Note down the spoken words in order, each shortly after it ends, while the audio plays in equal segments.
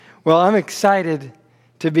Well, I'm excited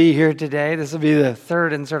to be here today. This will be the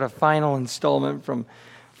third and sort of final installment from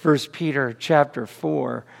 1 Peter chapter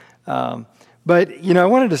 4. But I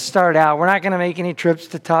wanted to start out. We're not going to make any trips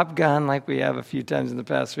to Top Gun like we have a few times in the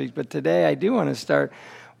past week, but today I do want to start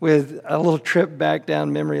with a little trip back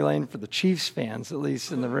down memory lane for the Chiefs fans, at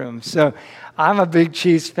least in the room. So I'm a big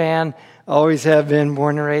Chiefs fan, always have been,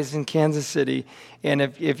 born and raised in Kansas City. And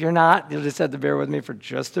if you're not, you'll just have to bear with me for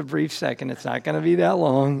just a brief second. It's not going to be that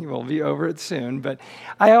long. We'll be over it soon. But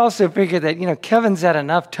I also figured that, Kevin's had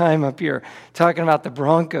enough time up here talking about the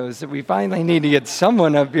Broncos that we finally need to get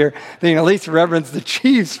someone up here that can at least reverence the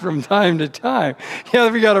Chiefs from time to time.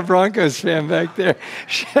 Yeah, we got a Broncos fan back there.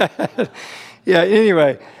 Yeah,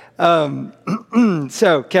 anyway.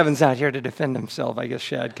 So Kevin's not here to defend himself. I guess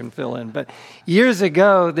Shad can fill in. But years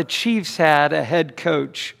ago, the Chiefs had a head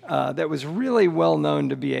coach that was really well known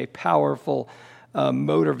to be a powerful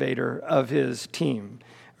motivator of his team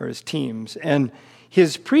or his teams. And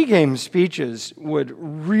his pregame speeches would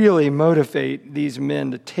really motivate these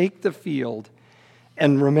men to take the field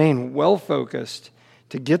and remain well-focused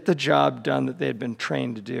to get the job done that they had been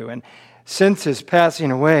trained to do. And since his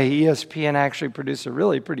passing away, ESPN actually produced a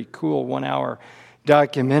really pretty cool 1-hour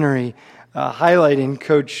documentary highlighting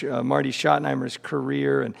Coach Marty Schottenheimer's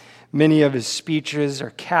career, and many of his speeches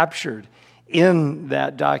are captured in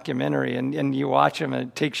that documentary. And you watch him, and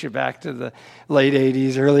it takes you back to the late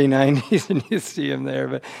 80s, early 90s, and you see him there.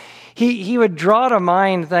 But he would draw to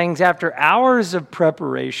mind things after hours of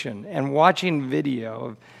preparation and watching video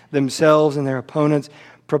of themselves and their opponents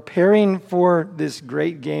preparing for this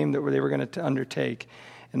great game that they were going to undertake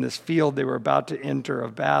in this field they were about to enter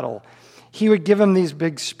of battle. He would give them these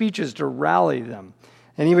big speeches to rally them.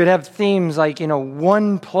 And he would have themes like,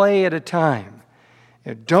 one play at a time.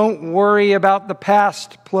 Don't worry about the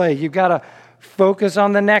past play. You've got to focus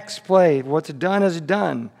on the next play. What's done is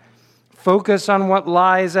done. Focus on what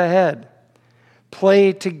lies ahead.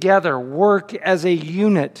 Play together. Work as a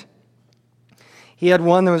unit. He had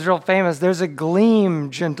one that was real famous. There's a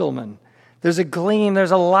gleam, gentlemen. There's a gleam.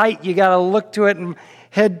 There's a light. You got to look to it and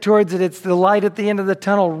head towards it. It's the light at the end of the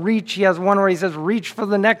tunnel. Reach. He has one where he says, reach for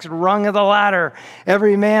the next rung of the ladder.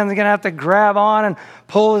 Every man's going to have to grab on and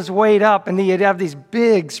pull his weight up. And he'd have these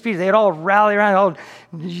big speeches. They'd all rally around, all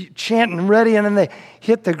chanting ready, and then they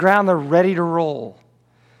hit the ground. They're ready to roll.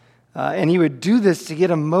 And he would do this to get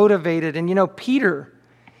them motivated. And Peter,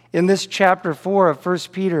 in this chapter 4 of 1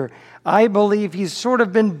 Peter, I believe he's sort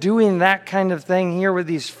of been doing that kind of thing here with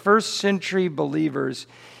these first century believers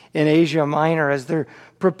in Asia Minor as they're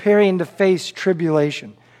preparing to face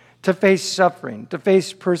tribulation, to face suffering, to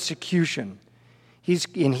face persecution.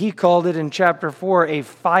 He called it in chapter 4 a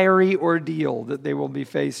fiery ordeal that they will be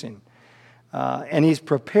facing. And he's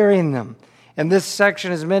preparing them. And this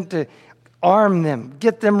section is meant to arm them,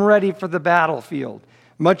 get them ready for the battlefield.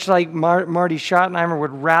 Much like Marty Schottenheimer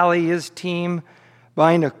would rally his team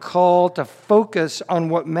behind a call to focus on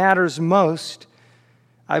what matters most,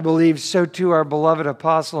 I believe so too our beloved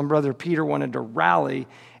apostle and brother Peter wanted to rally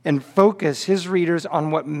and focus his readers on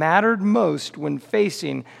what mattered most when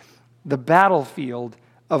facing the battlefield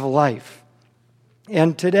of life.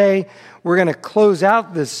 And today we're going to close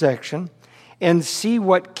out this section and see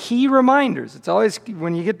what key reminders. It's always,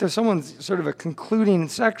 when you get to someone's sort of a concluding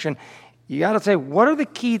section, you got to say, what are the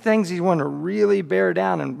key things you want to really bear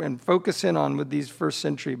down and focus in on with these first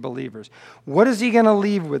century believers? What is he going to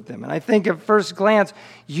leave with them? And I think at first glance,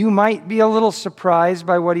 you might be a little surprised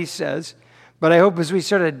by what he says, but I hope as we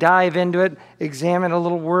sort of dive into it, examine a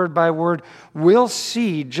little word by word, we'll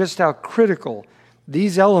see just how critical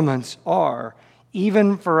these elements are,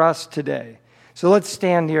 even for us today. So let's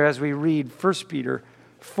stand here as we read 1 Peter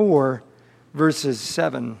 4, verses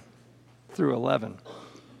 7 through 11.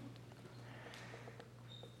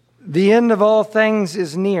 The end of all things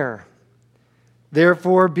is near.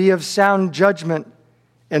 Therefore, be of sound judgment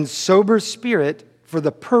and sober spirit for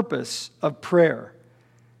the purpose of prayer.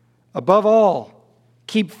 Above all,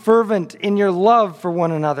 keep fervent in your love for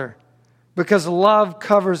one another, because love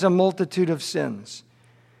covers a multitude of sins.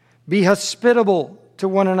 Be hospitable to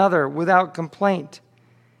one another without complaint.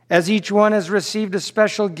 As each one has received a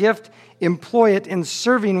special gift, employ it in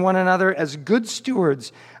serving one another as good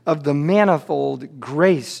stewards of the manifold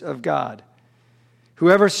grace of God.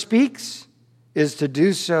 Whoever speaks is to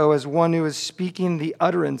do so as one who is speaking the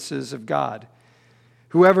utterances of God.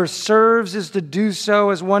 Whoever serves is to do so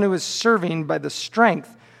as one who is serving by the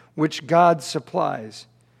strength which God supplies,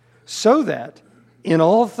 so that in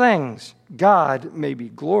all things God may be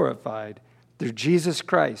glorified through Jesus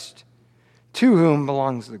Christ, to whom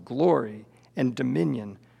belongs the glory and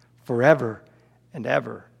dominion forever and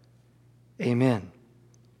ever. Amen.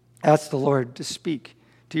 Ask the Lord to speak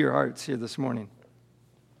to your hearts here this morning.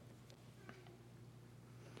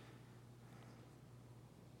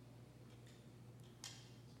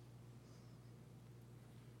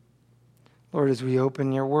 Lord, as we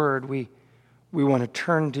open your word, we want to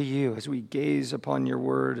turn to you as we gaze upon your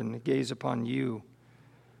word and gaze upon you.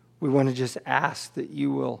 We want to just ask that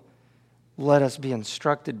you will let us be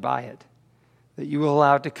instructed by it, that you will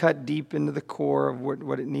allow it to cut deep into the core of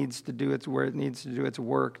what it needs to do, where it needs to do its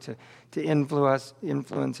work, to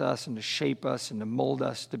influence us and to shape us and to mold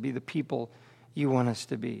us to be the people you want us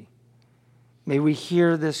to be. May we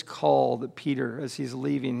hear this call that Peter, as he's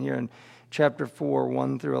leaving here in chapter 4,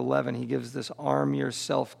 1 through 11, he gives this arm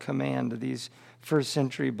yourself command to these first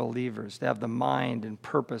century believers to have the mind and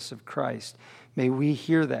purpose of Christ. May we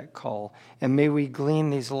hear that call, and may we glean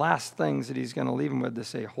these last things that he's going to leave them with to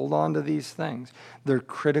say, hold on to these things. They're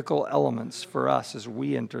critical elements for us as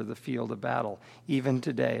we enter the field of battle, even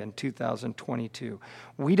today in 2022.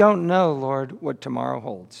 We don't know, Lord, what tomorrow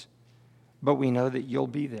holds, but we know that you'll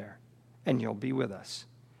be there, and you'll be with us.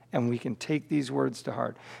 And we can take these words to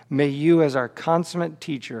heart. May you, as our consummate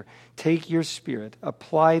teacher, take your Spirit,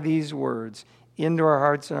 apply these words into our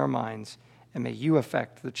hearts and our minds, and may you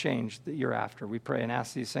effect the change that you're after. We pray and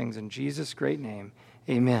ask these things in Jesus' great name.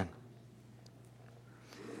 Amen.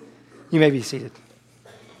 You may be seated.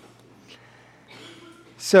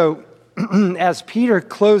 So, as Peter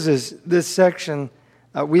closes this section,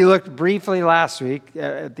 we looked briefly last week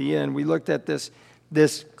at the end. We looked at this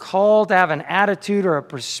call to have an attitude or a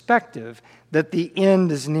perspective that the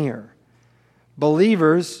end is near.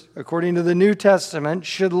 Believers, according to the New Testament,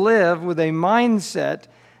 should live with a mindset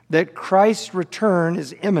that Christ's return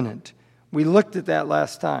is imminent. We looked at that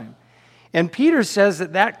last time. And Peter says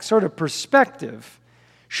that sort of perspective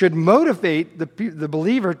should motivate the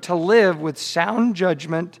believer to live with sound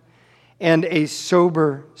judgment and a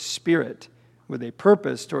sober spirit, with a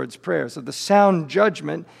purpose towards prayer. So the sound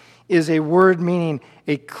judgment is a word meaning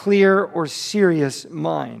a clear or serious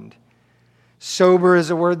mind. Sober is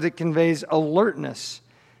a word that conveys alertness,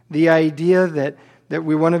 the idea that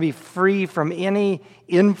we want to be free from any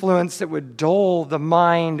influence that would dull the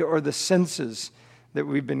mind or the senses that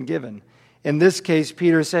we've been given. In this case,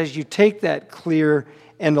 Peter says you take that clear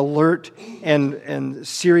and alert and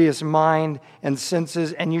serious mind and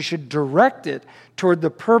senses, and you should direct it toward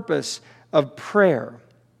the purpose of prayer.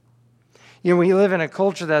 You know, we live in a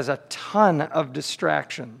culture that has a ton of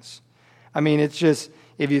distractions. I mean, it's just,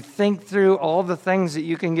 if you think through all the things that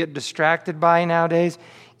you can get distracted by nowadays,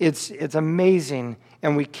 it's amazing.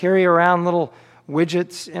 And we carry around little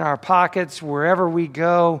widgets in our pockets wherever we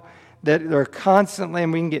go that are constantly,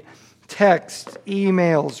 and we can get texts,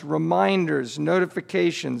 emails, reminders,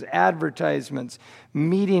 notifications, advertisements,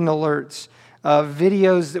 meeting alerts,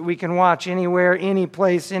 videos that we can watch anywhere, any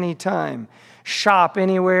place, anytime. Shop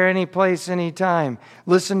anywhere, any place, anytime.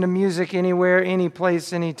 Listen to music anywhere, any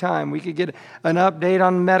place, anytime. We could get an update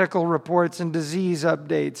on medical reports and disease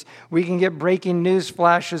updates. We can get breaking news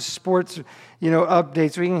flashes, sports,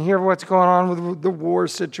 updates. We can hear what's going on with the war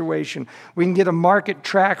situation. We can get a market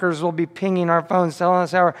trackers will be pinging our phones, telling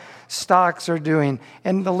us how our stocks are doing.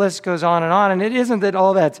 And the list goes on. And it isn't that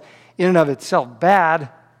all that's in and of itself bad,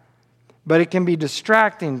 but it can be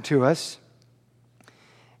distracting to us.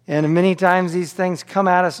 And many times these things come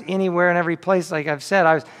at us anywhere and every place. Like I've said,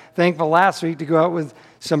 I was thankful last week to go out with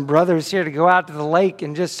some brothers here to go out to the lake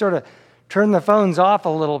and just sort of turn the phones off a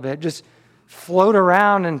little bit. Just float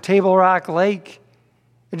around in Table Rock Lake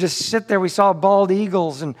and just sit there. We saw bald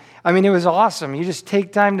eagles, and I mean, it was awesome. You just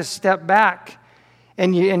take time to step back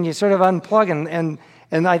and you sort of unplug.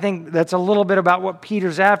 And I think that's a little bit about what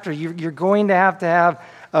Peter's after. You're going to have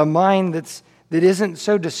a mind that isn't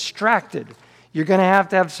so distracted. You're going to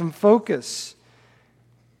have some focus.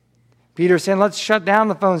 Peter's saying, let's shut down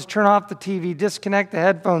the phones, turn off the TV, disconnect the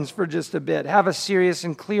headphones for just a bit. Have a serious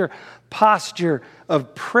and clear posture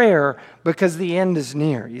of prayer because the end is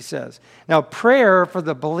near, he says. Now, prayer for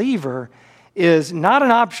the believer is not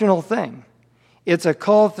an optional thing. It's a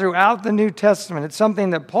call throughout the New Testament. It's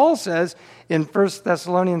something that Paul says in 1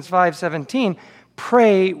 Thessalonians 5:17,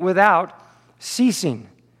 pray without ceasing.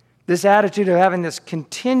 This attitude of having this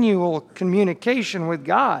continual communication with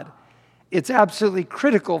God, it's absolutely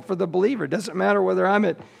critical for the believer. It doesn't matter whether I'm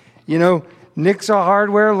at, Nixo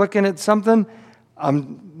Hardware looking at something.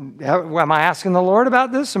 Am I asking the Lord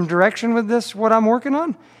about this? Some direction with this, what I'm working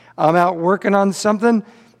on? I'm out working on something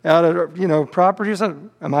out of, property or something.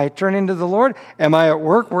 Am I turning to the Lord? Am I at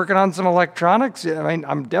work working on some electronics? I mean,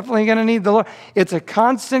 I'm definitely going to need the Lord. It's a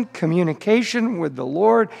constant communication with the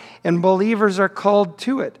Lord, and believers are called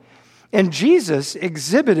to it. And Jesus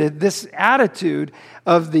exhibited this attitude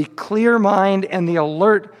of the clear mind and the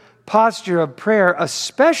alert posture of prayer,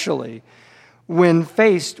 especially when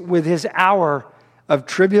faced with his hour of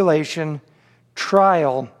tribulation,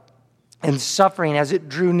 trial, and suffering as it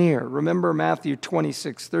drew near. Remember Matthew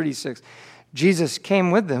 26:36. Jesus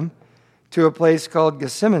came with them to a place called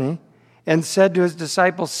Gethsemane and said to his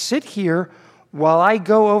disciples, "Sit here while I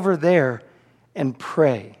go over there and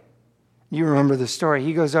pray." You remember the story.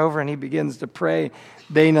 He goes over and he begins to pray.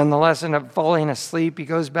 They nonetheless end up falling asleep. He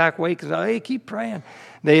goes back, wakes up, "Hey, keep praying."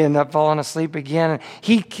 They end up falling asleep again.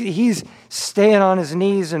 He's staying on his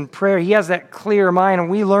knees in prayer. He has that clear mind. And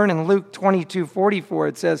we learn in Luke 22:44,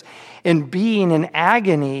 it says, "And being in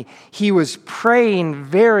agony, he was praying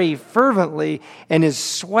very fervently, and his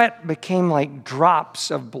sweat became like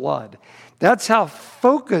drops of blood." That's how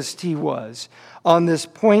focused he was on this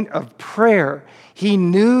point of prayer. He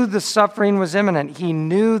knew the suffering was imminent. He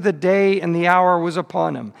knew the day and the hour was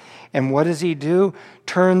upon him. And what does he do?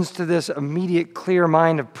 Turns to this immediate clear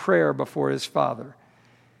mind of prayer before his Father.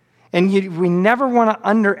 And we never want to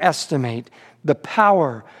underestimate the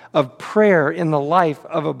power of prayer in the life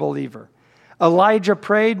of a believer. Elijah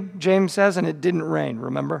prayed, James says, and it didn't rain,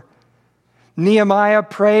 remember? Nehemiah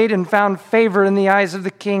prayed and found favor in the eyes of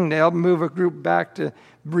the king to help move a group back to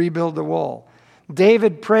rebuild the wall.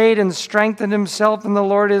 David prayed and strengthened himself in the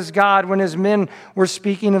Lord his God when his men were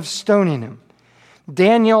speaking of stoning him.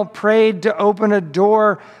 Daniel prayed to open a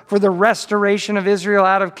door for the restoration of Israel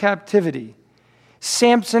out of captivity.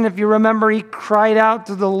 Samson, if you remember, he cried out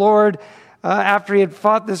to the Lord after he had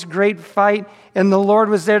fought this great fight, and the Lord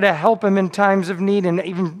was there to help him in times of need and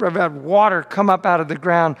even had water come up out of the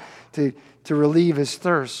ground to relieve his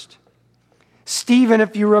thirst. Stephen,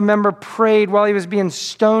 if you remember, prayed while he was being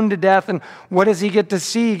stoned to death. And what does he get to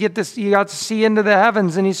see? He got to see into the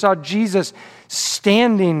heavens, and he saw Jesus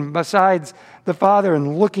standing beside the Father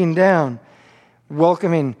and looking down,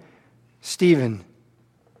 welcoming Stephen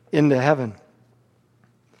into heaven.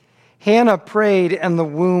 Hannah prayed, and the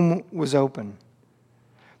womb was open.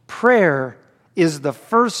 Prayer is the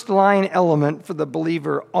first line element for the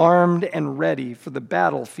believer armed and ready for the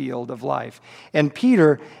battlefield of life. And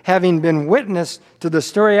Peter, having been witness to the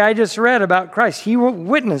story I just read about Christ, he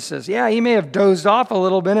witnesses. Yeah, he may have dozed off a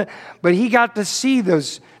little bit, but he got to see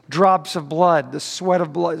those drops of blood, the sweat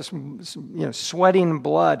of blood, sweating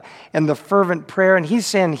blood, and the fervent prayer. And he's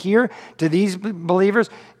saying here to these believers,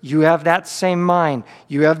 you have that same mind.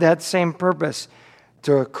 You have that same purpose,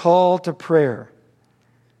 to a call to prayer.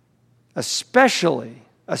 Especially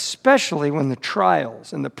when the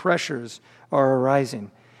trials and the pressures are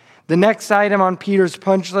arising. The next item on Peter's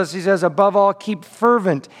punch list, he says, above all, keep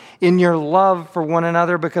fervent in your love for one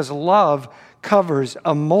another, because love covers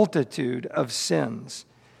a multitude of sins.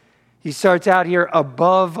 He starts out here,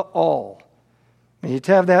 above all. And you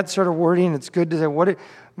have that sort of wording, it's good to say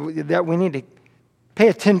that we need to pay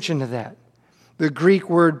attention to that. The Greek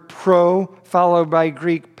word pro, followed by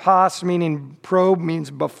Greek pos, meaning pro means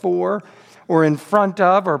before, or in front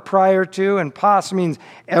of, or prior to, and pos means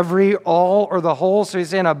every, all, or the whole. So he's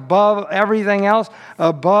saying above everything else,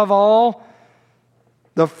 above all,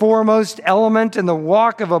 the foremost element in the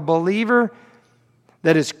walk of a believer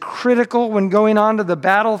that is critical when going on to the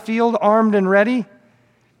battlefield, armed and ready.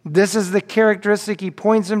 This is the characteristic he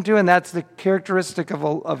points him to, and that's the characteristic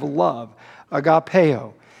of love,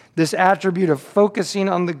 agapeo. This attribute of focusing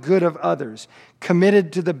on the good of others,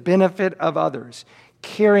 committed to the benefit of others,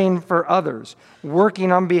 caring for others,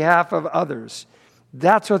 working on behalf of others.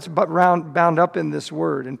 That's what's bound up in this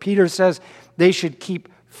word. And Peter says they should keep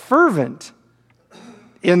fervent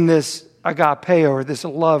in this agapeo, or this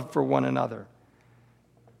love for one another.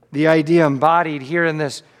 The idea embodied here in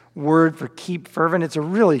this word for keep fervent, it's a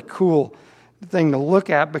really cool thing to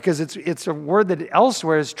look at, because it's a word that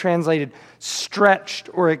elsewhere is translated stretched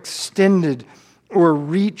or extended or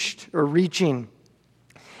reached or reaching.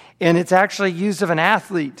 And it's actually used of an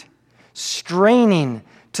athlete straining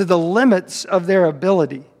to the limits of their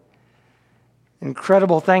ability.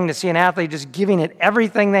 Incredible thing to see an athlete just giving it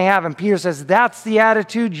everything they have. And Peter says that's the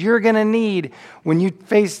attitude you're going to need when you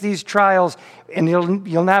face these trials. And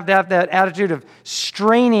you'll have to have that attitude of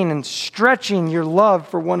straining and stretching your love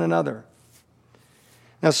for one another.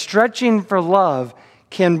 Now, stretching for love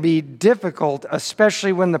can be difficult,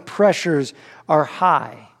 especially when the pressures are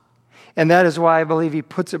high. And that is why I believe he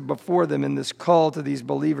puts it before them in this call to these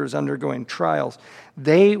believers undergoing trials.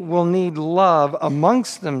 They will need love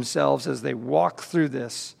amongst themselves as they walk through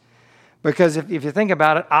this. Because if you think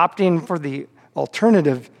about it, opting for the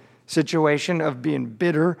alternative situation of being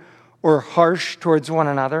bitter or harsh towards one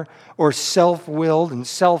another, or self-willed and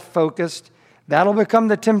self-focused, That'll become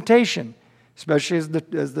the temptation, especially as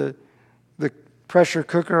the pressure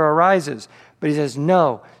cooker arises. But he says,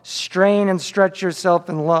 no, strain and stretch yourself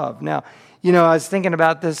in love. Now, I was thinking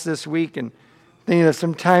about this week and thinking of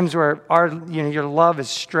some times where your love is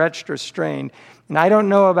stretched or strained. And I don't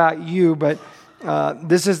know about you, but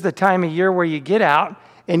this is the time of year where you get out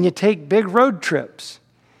and you take big road trips.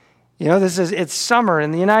 It's summer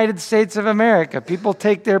in the United States of America. People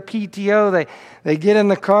take their PTO, they get in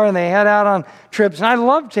the car and they head out on trips. And I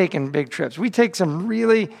love taking big trips. We take some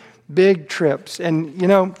really big trips. And,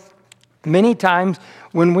 many times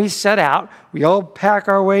when we set out, we all pack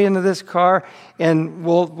our way into this car and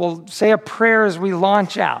we'll say a prayer as we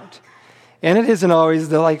launch out. And it isn't always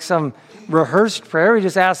some rehearsed prayer. We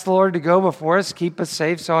just ask the Lord to go before us, keep us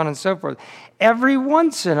safe, so on and so forth. Every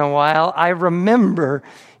once in a while, I remember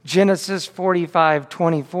Genesis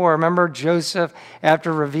 45:24. Remember Joseph,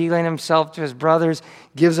 after revealing himself to his brothers,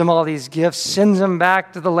 gives them all these gifts, sends them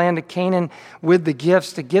back to the land of Canaan with the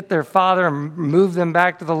gifts to get their father and move them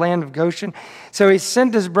back to the land of Goshen. So he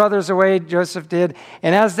sent his brothers away, Joseph did,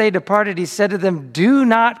 and as they departed, he said to them, do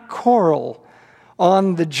not quarrel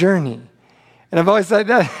on the journey. And I've always thought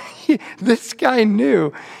that this guy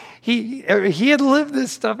knew. He had lived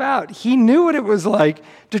this stuff out. He knew what it was like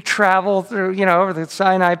to travel through, over the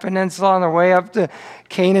Sinai Peninsula on their way up to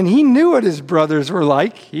Canaan. He knew what his brothers were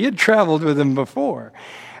like. He had traveled with them before.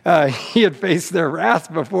 He had faced their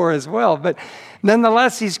wrath before as well. But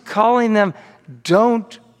nonetheless, he's calling them,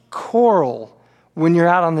 don't quarrel when you're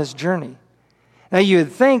out on this journey. Now, you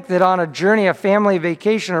would think that on a journey, a family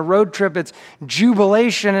vacation, a road trip, it's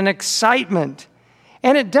jubilation and excitement.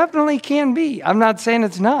 And it definitely can be. I'm not saying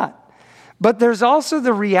it's not. But there's also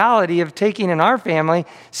the reality of taking in our family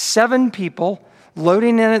 7 people,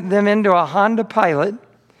 loading them into a Honda Pilot,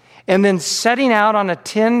 and then setting out on a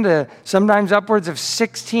 10 to sometimes upwards of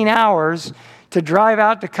 16 hours to drive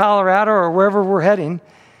out to Colorado or wherever we're heading.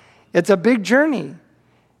 It's a big journey.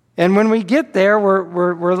 And when we get there,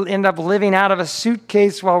 we'll end up living out of a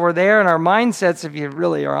suitcase while we're there, and our mindsets, if you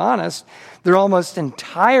really are honest, they're almost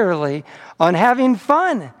entirely on having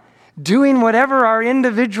fun, doing whatever our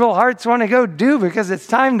individual hearts want to go do because it's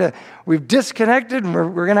time we've disconnected and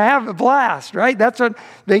we're going to have a blast, right? That's what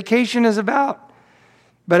vacation is about.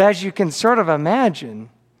 But as you can sort of imagine,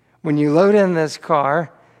 when you load in this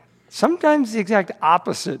car, sometimes the exact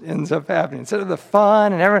opposite ends up happening. Instead of the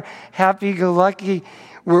fun and everyone happy-go-lucky,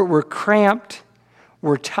 we're cramped,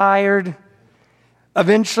 we're tired.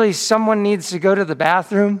 Eventually, someone needs to go to the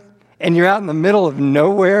bathroom, and you're out in the middle of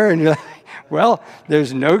nowhere, and you're like, well,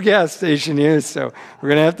 there's no gas station here, so we're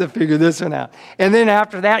going to have to figure this one out. And then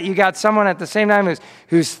after that, you got someone at the same time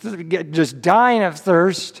who's just dying of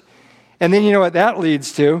thirst, and then you know what that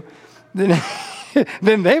leads to.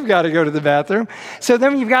 Then they've got to go to the bathroom. So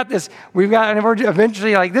then and we're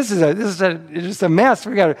eventually like, this is just a mess.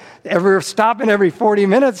 We're stopping every 40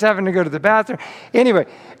 minutes having to go to the bathroom. Anyway,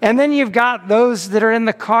 and then you've got those that are in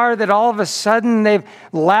the car that all of a sudden they've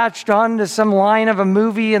latched on to some line of a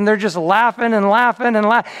movie and they're just laughing and laughing and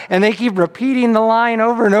laughing. And they keep repeating the line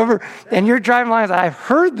over and over. And you're driving along, I've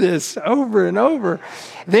heard this over and over.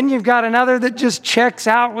 Then you've got another that just checks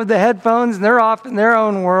out with the headphones and they're off in their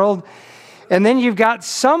own world. And then you've got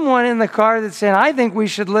someone in the car that's saying, I think we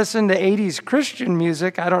should listen to 80s Christian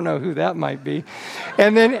music. I don't know who that might be.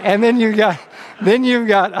 And then you've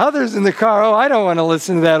got others in the car, I don't want to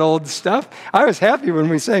listen to that old stuff. I was happy when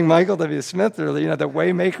we sang Michael W. Smith earlier, the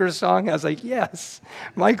Waymaker song. I was like, yes,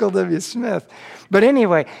 Michael W. Smith. But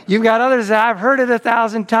anyway, you've got others that I've heard it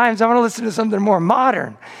 1,000 times. I want to listen to something more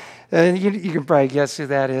modern. You can probably guess who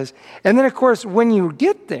that is. And then, of course, when you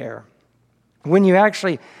get there, when you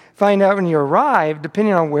actually find out when you arrive,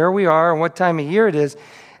 depending on where we are and what time of year it is,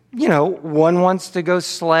 one wants to go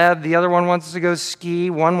sled, the other one wants to go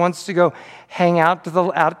ski, one wants to go hang out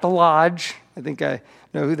at the lodge. I think I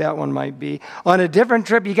know who that one might be. On a different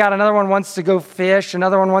trip, you got another one wants to go fish,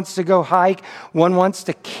 another one wants to go hike, one wants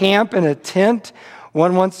to camp in a tent,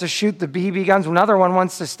 one wants to shoot the BB guns, another one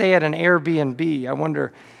wants to stay at an Airbnb. I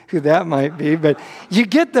wonder who that might be, but you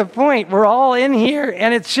get the point. We're all in here,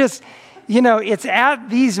 and it's just, it's at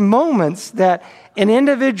these moments that an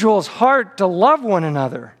individual's heart to love one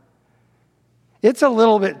another, it's a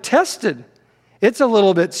little bit tested. It's a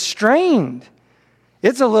little bit strained.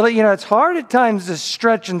 It's a little, it's hard at times to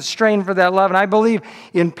stretch and strain for that love. And I believe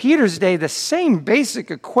in Peter's day, the same basic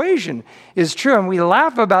equation is true. And we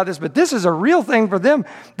laugh about this, but this is a real thing for them.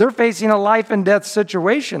 They're facing a life and death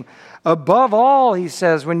situation. Above all, he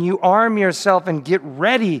says, when you arm yourself and get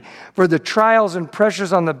ready for the trials and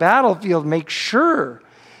pressures on the battlefield, make sure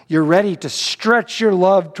you're ready to stretch your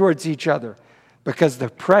love towards each other because the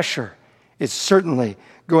pressure is certainly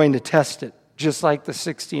going to test it, just like the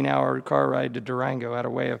 16-hour car ride to Durango had a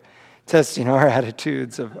way of testing our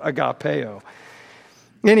attitudes of agapeo.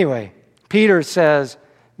 Anyway, Peter says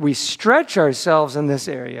we stretch ourselves in this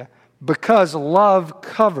area because love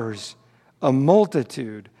covers a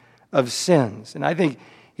multitude of sins. And I think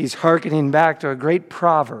he's hearkening back to a great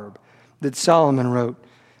proverb that Solomon wrote.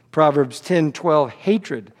 Proverbs 10:12,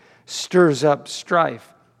 hatred stirs up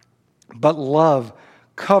strife, but love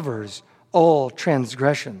covers all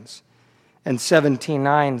transgressions. And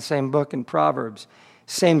 17:9, same book in Proverbs,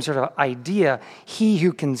 same sort of idea. He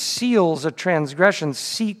who conceals a transgression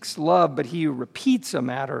seeks love, but he who repeats a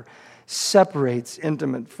matter separates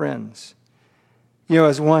intimate friends.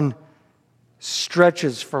 As one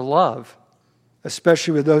stretches for love,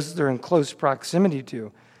 especially with those that they're in close proximity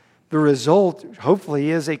to, the result,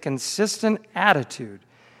 hopefully, is a consistent attitude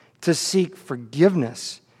to seek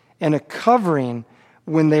forgiveness and a covering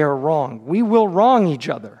when they are wrong. We will wrong each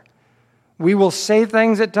other. We will say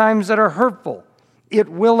things at times that are hurtful. It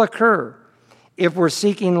will occur. If we're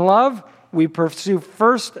seeking love, we pursue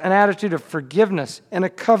first an attitude of forgiveness and a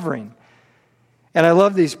covering. And I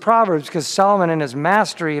love these Proverbs because Solomon, in his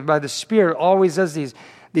mastery by the Spirit, always does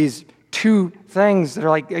these two things that are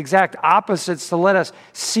like exact opposites to let us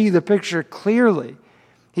see the picture clearly.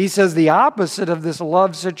 He says the opposite of this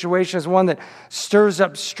love situation is one that stirs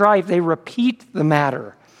up strife. They repeat the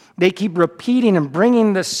matter. They keep repeating and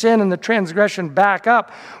bringing the sin and the transgression back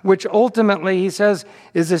up, which ultimately, he says,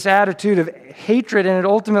 is this attitude of hatred, and it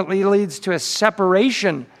ultimately leads to a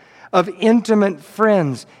separation of intimate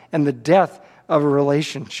friends and the death of a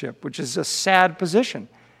relationship, which is a sad position.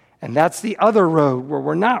 And that's the other road where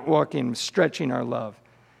we're not walking, stretching our love.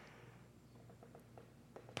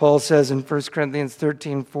 Paul says in 1 Corinthians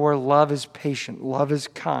 13:4, love is patient, love is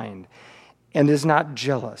kind, and is not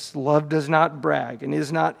jealous. Love does not brag and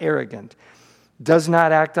is not arrogant, does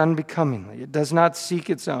not act unbecomingly. It does not seek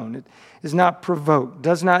its own. It is not provoked,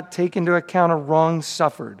 does not take into account a wrong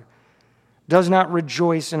suffered, does not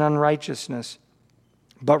rejoice in unrighteousness,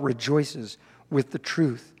 but rejoices with the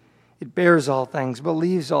truth. It bears all things,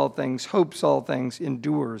 believes all things, hopes all things,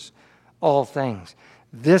 endures all things.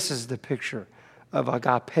 This is the picture of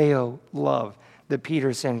agapeo love that Peter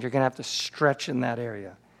is saying you're going to have to stretch in that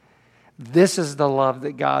area. This is the love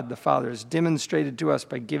that God the Father has demonstrated to us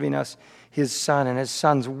by giving us his Son and his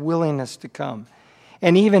Son's willingness to come.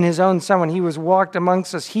 And even his own Son, when he was walked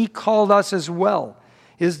amongst us, he called us as well,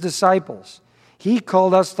 his disciples. He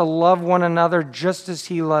called us to love one another just as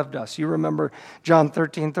he loved us. You remember John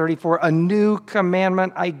 13:34, a new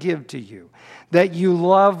commandment I give to you, that you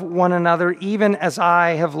love one another even as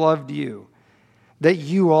I have loved you, that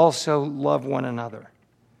you also love one another.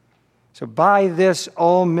 So by this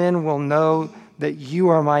all men will know that you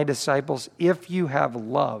are my disciples if you have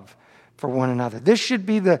love for one another. This should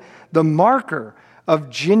be the marker of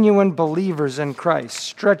genuine believers in Christ,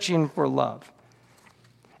 stretching for love.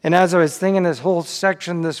 And as I was thinking this whole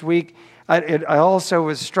section this week, I also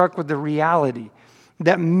was struck with the reality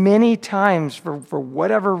that many times, for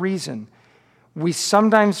whatever reason, we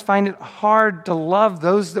sometimes find it hard to love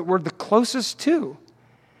those that we're the closest to.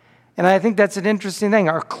 And I think that's an interesting thing.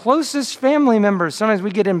 Our closest family members, sometimes we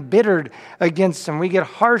get embittered against them. We get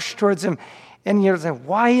harsh towards them. And you're saying,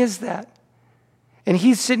 why is that? And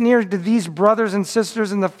he's sitting here to these brothers and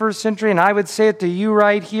sisters in the first century, and I would say it to you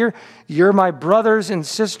right here. You're my brothers and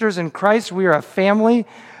sisters in Christ. We are a family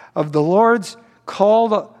of the Lord's,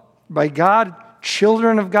 called by God,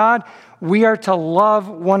 children of God. We are to love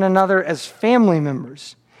one another as family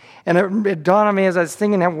members. And it dawned on me as I was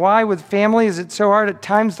thinking, why with family is it so hard at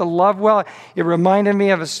times to love well? It reminded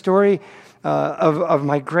me of a story of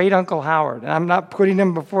my great Uncle Howard. And I'm not putting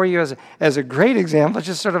him before you as a great example. It's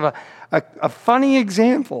just sort of a funny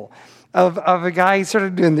example of a guy sort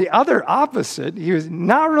of doing the other opposite. He was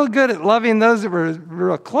not real good at loving those that were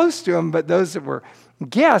real close to him, but those that were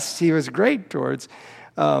guests, he was great towards,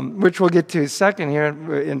 which we'll get to second here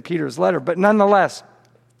in Peter's letter. But nonetheless,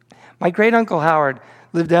 my great Uncle Howard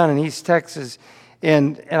lived down in East Texas,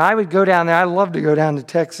 and I would go down there. I loved to go down to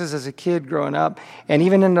Texas as a kid growing up, and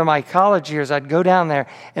even into my college years, I'd go down there,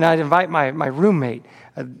 and I'd invite my roommate.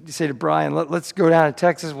 I'd say to Brian, let's go down to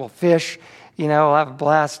Texas, we'll fish, we'll have a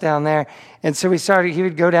blast down there. And so he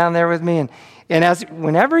would go down there with me, and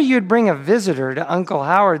whenever you'd bring a visitor to Uncle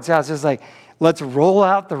Howard's house, it's like, let's roll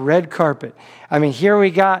out the red carpet. I mean, here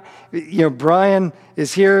we got, Brian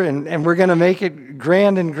is here, and we're going to make it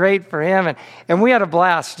grand and great for him. And we had a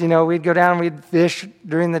blast. We'd go down, we'd fish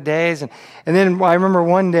during the days. And then I remember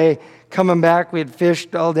one day coming back, we had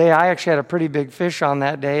fished all day. I actually had a pretty big fish on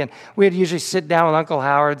that day. And we'd usually sit down with Uncle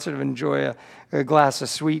Howard, sort of enjoy a glass of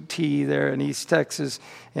sweet tea there in East Texas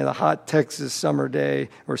in a hot Texas summer day,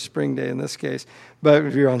 or spring day in this case, but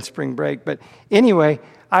if you're on spring break. But anyway,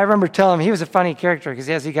 I remember telling him, he was a funny character because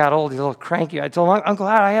as he got old, he was a little cranky. I told him, Uncle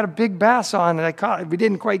Howard, I had a big bass on and I caught it. We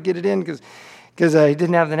didn't quite get it in because he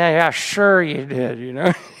didn't have the net. Yeah, sure you did, you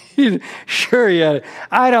know. Sure you had it.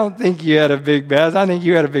 I don't think you had a big bass. I think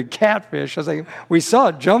you had a big catfish. I was like, we saw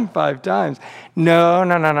it jump 5 times. No.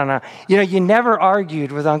 You know, you never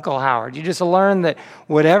argued with Uncle Howard. You just learned that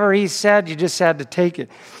whatever he said, you just had to take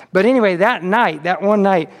it. But anyway, that one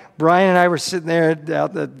night, Brian and I were sitting there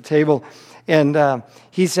out at the table, and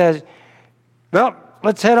he said, well,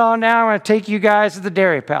 let's head on now. I'm going to take you guys to the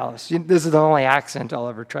Dairy Palace. This is the only accent I'll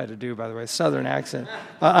ever try to do, by the way, Southern accent.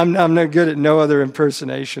 I'm no good at no other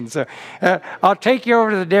impersonation. So I'll take you over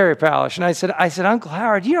to the Dairy Palace. And I said, Uncle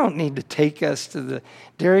Howard, you don't need to take us to the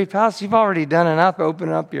Dairy Palace. You've already done enough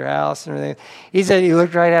opening up your house and everything. He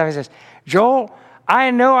looked right at me and says, Joel, I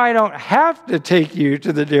know I don't have to take you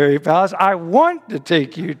to the Dairy Palace. I want to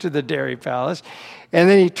take you to the Dairy Palace. And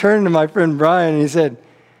then he turned to my friend Brian and he said,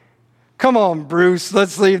 come on, Bruce,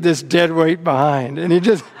 let's leave this dead weight behind. And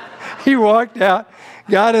he walked out,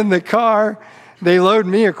 got in the car. They load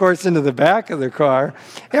me, of course, into the back of the car.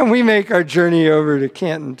 And we make our journey over to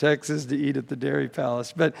Canton, Texas to eat at the Dairy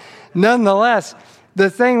Palace. But nonetheless, the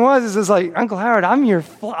thing was, it's like, Uncle Howard,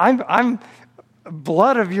 I'm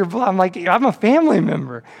blood of your blood. I'm a family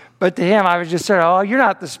member. But to him, I was just sort of, oh, you're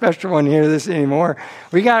not the special one here this anymore.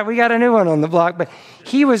 We got a new one on the block. But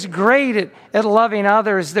he was great at loving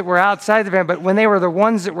others that were outside the family. But when they were the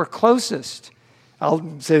ones that were closest,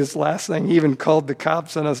 I'll say this last thing. He even called the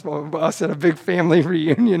cops on us at a big family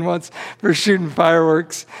reunion once for shooting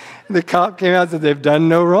fireworks. The cop came out and said, they've done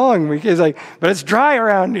no wrong. He's like, but it's dry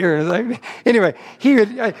around here. It's like, anyway, he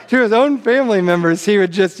would, to his own family members,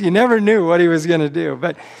 you never knew what he was going to do.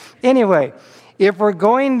 But anyway, if we're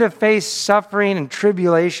going to face suffering and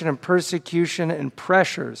tribulation and persecution and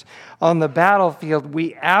pressures on the battlefield,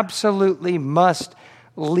 we absolutely must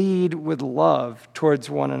lead with love towards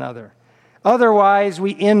one another. Otherwise,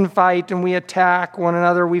 we infight and we attack one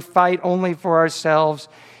another. We fight only for ourselves,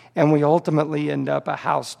 and we ultimately end up a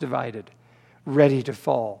house divided, ready to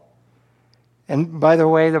fall. And by the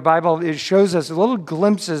way, the Bible shows us little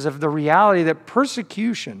glimpses of the reality that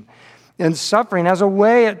persecution and suffering has a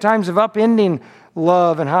way at times of upending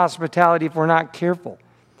love and hospitality if we're not careful.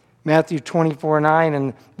 Matthew 24:9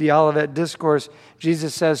 in the Olivet Discourse,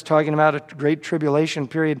 Jesus says, talking about a great tribulation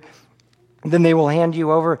period, then they will hand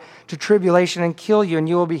you over to tribulation and kill you, and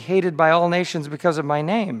you will be hated by all nations because of my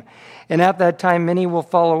name. And at that time, many will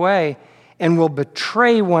fall away and will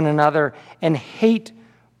betray one another and hate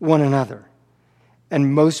one another.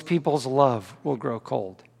 And most people's love will grow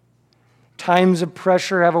cold. Times of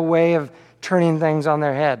pressure have a way of turning things on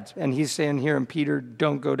their heads. And he's saying here in Peter,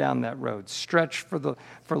 don't go down that road. Stretch for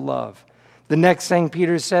love. The next thing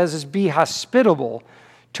Peter says is be hospitable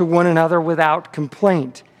to one another without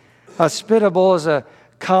complaint. Hospitable is a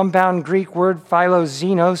compound Greek word, philos,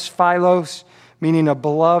 meaning a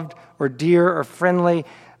beloved or dear or friendly,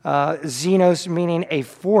 xenos meaning a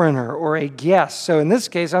foreigner or a guest. So in this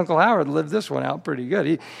case, Uncle Howard lived this one out pretty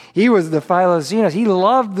good. He was the philoxenos. He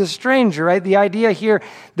loved the stranger, right? The idea here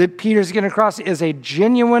that Peter's getting across is a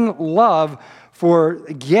genuine love for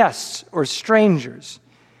guests or strangers.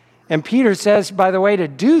 And Peter says, by the way, to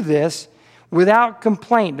do this without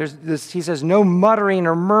complaint. He says, no muttering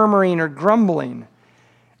or murmuring or grumbling.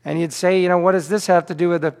 And he'd say, what does this have to do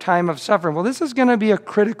with the time of suffering? Well, this is going to be a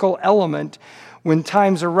critical element when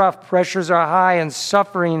times are rough, pressures are high, and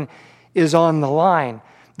suffering is on the line.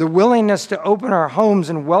 The willingness to open our homes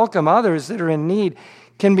and welcome others that are in need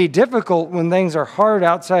can be difficult when things are hard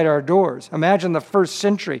outside our doors. Imagine the first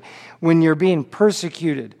century when you're being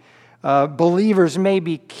persecuted. Believers may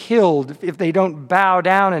be killed if they don't bow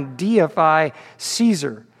down and deify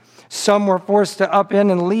Caesar. Some were forced to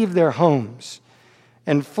upend and leave their homes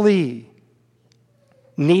and flee,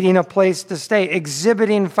 needing a place to stay,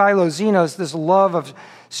 exhibiting philoxenos, this love of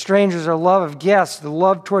strangers or love of guests, the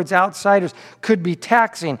love towards outsiders could be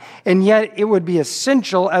taxing, and yet it would be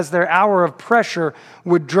essential as their hour of pressure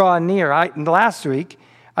would draw near. Last week,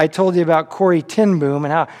 I told you about Corrie ten Boom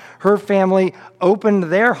and how her family opened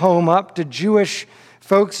their home up to Jewish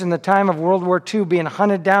folks in the time of World War II being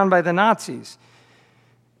hunted down by the Nazis.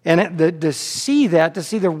 And to see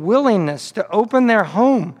the willingness to open their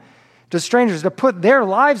home to strangers, to put their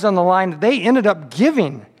lives on the line, they ended up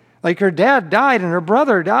giving. Like her dad died and her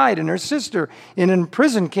brother died and her sister in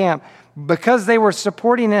prison camp because they were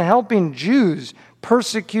supporting and helping Jews,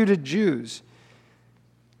 persecuted Jews.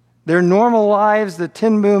 Their normal lives, the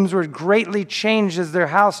Ten Booms, were greatly changed as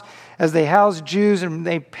they housed Jews, and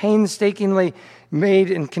they painstakingly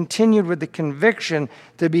made and continued with the conviction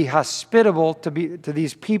to be hospitable to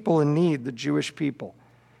these people in need, the Jewish people.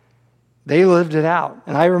 They lived it out.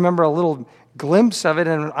 And I remember a little glimpse of it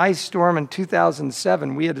in an ice storm in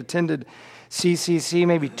 2007. We had attended CCC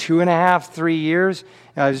maybe 2.5, 3 years.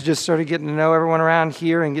 I was just sort of getting to know everyone around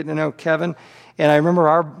here and getting to know Kevin. And I remember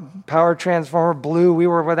our power transformer blew. We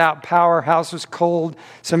were without power. House was cold.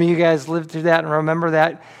 Some of you guys lived through that and remember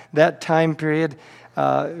that time period.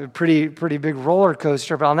 Pretty big roller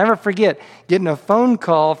coaster. But I'll never forget getting a phone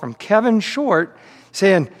call from Kevin Short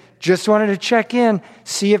saying, just wanted to check in,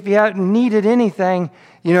 see if you needed anything.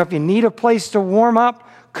 If you need a place to warm up,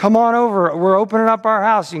 come on over. We're opening up our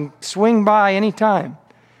house. You can swing by anytime.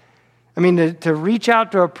 I mean, to reach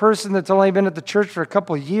out to a person that's only been at the church for a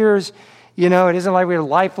couple of years, it isn't like we were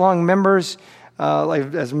lifelong members,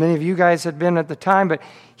 like as many of you guys had been at the time, but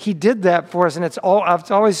he did that for us, and it's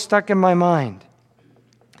always stuck in my mind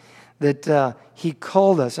that he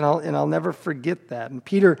called us, and I'll never forget that. And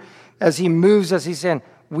Peter, as he moves us, he's saying,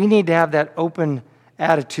 we need to have that open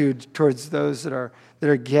attitude towards those that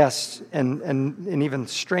are guests and even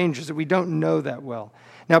strangers that we don't know that well.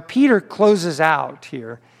 Now, Peter closes out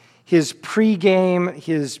here his pregame,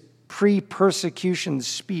 his pre-persecution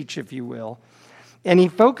speech, if you will, and he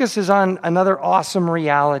focuses on another awesome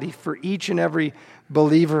reality for each and every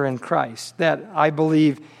believer in Christ that I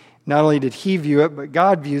believe not only did he view it, but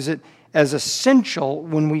God views it as essential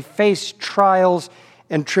when we face trials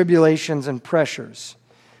and tribulations and pressures.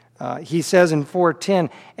 He says in 4:10,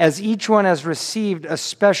 as each one has received a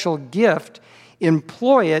special gift,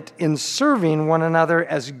 employ it in serving one another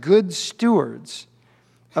as good stewards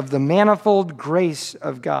of the manifold grace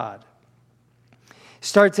of God.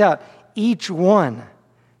 Starts out, each one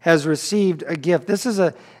has received a gift. This is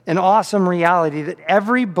an awesome reality that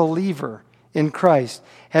every believer in Christ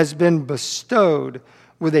has been bestowed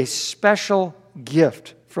with a special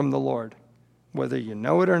gift from the Lord, whether you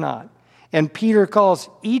know it or not. And Peter calls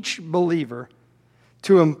each believer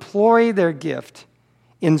to employ their gift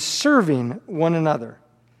in serving one another.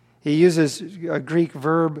 He uses a Greek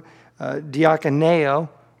verb, diakoneo,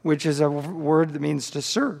 which is a word that means to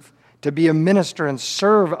serve, to be a minister and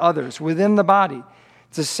serve others within the body.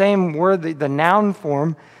 It's the same word, the noun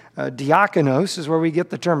form, diakonos, is where we get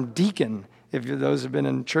the term deacon. If those have been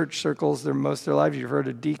in church circles most of their lives, you've heard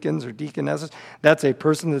of deacons or deaconesses. That's a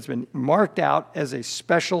person that's been marked out as a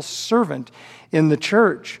special servant in the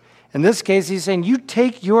church. In this case, he's saying, you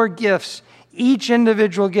take your gifts, each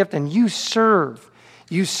individual gift, and you serve.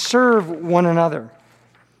 You serve one another.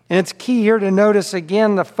 And it's key here to notice,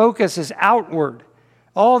 again, the focus is outward.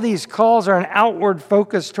 All these calls are an outward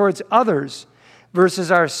focus towards others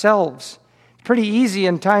versus ourselves. Pretty easy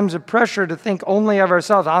in times of pressure to think only of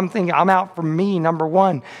ourselves. I'm thinking I'm out for me, number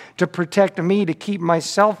one, to protect me, to keep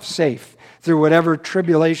myself safe through whatever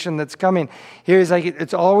tribulation that's coming. Here's like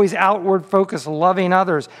it's always outward focus, loving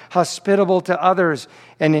others, hospitable to others,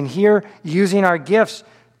 and in here, using our gifts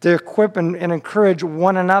to equip and encourage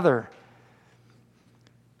one another.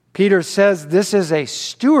 Peter says this is a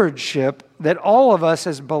stewardship that all of us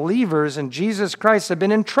as believers in Jesus Christ have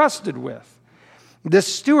been entrusted with.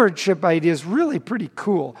 This stewardship idea is really pretty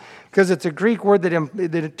cool because it's a Greek word that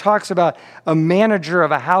it talks about a manager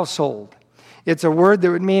of a household. It's a word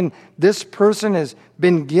that would mean this person has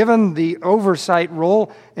been given the oversight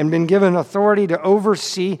role and been given authority to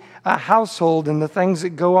oversee a household and the things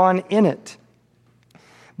that go on in it.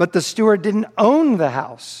 But the steward didn't own the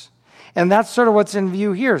house. And that's sort of what's in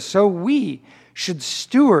view here. So we should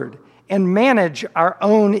steward and manage our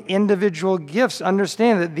own individual gifts.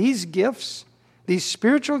 Understand that these gifts, these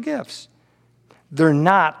spiritual gifts, they're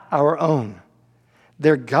not our own.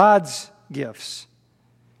 They're God's gifts.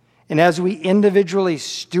 And as we individually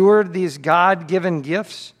steward these God-given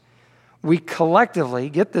gifts, we collectively,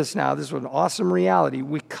 get this now, this is an awesome reality,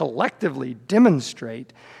 we collectively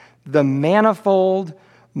demonstrate the manifold,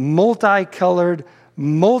 multicolored,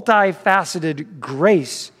 multifaceted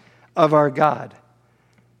grace of our God.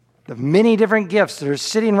 The many different gifts that are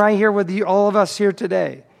sitting right here with you, all of us here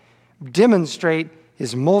today, demonstrate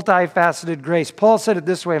his multifaceted grace. Paul said it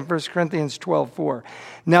this way in 1 Corinthians 12:4.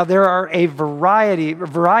 Now there are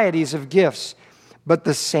varieties of gifts, but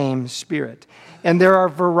the same Spirit. And there are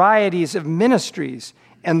varieties of ministries,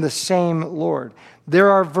 and the same Lord. There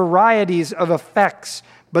are varieties of effects,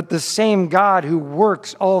 but the same God who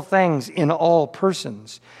works all things in all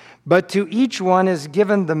persons. But to each one is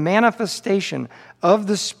given the manifestation of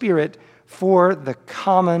the Spirit for the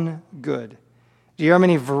common good. Do you know how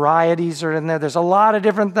many varieties are in there? There's a lot of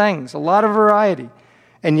different things, a lot of variety.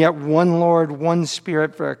 and yet one Lord, one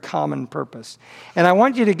Spirit for a common purpose. And I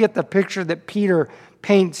want you to get the picture that Peter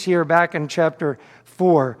paints here back in chapter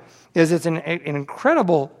 4. It's an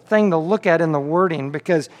incredible thing to look at in the wording,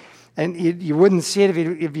 because, and you wouldn't see it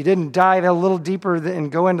if you didn't dive a little deeper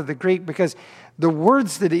and go into the Greek, because the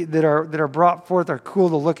words that are brought forth are cool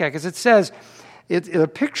to look at. Because it says, the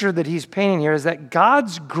picture that he's painting here is that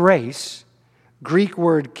God's grace, Greek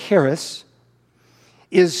word charis,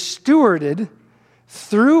 is stewarded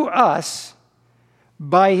through us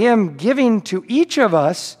by him giving to each of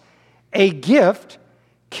us a gift,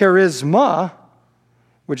 charisma,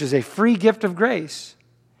 which is a free gift of grace.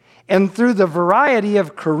 And through the variety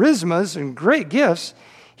of charismas and great gifts,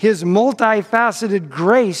 his multifaceted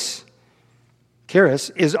grace, charis,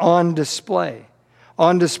 is on display.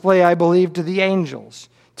 On display, I believe, to the angels,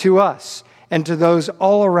 to us, and to those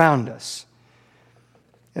all around us.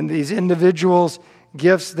 And these individuals'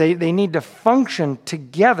 gifts, they need to function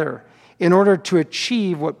together in order to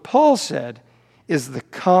achieve what Paul said is the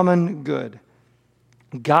common good.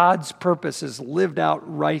 God's purpose is lived out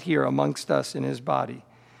right here amongst us in his body.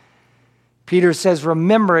 Peter says,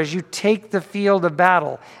 remember, as you take the field of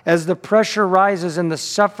battle, as the pressure rises and the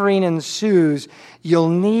suffering ensues, you'll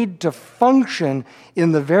need to function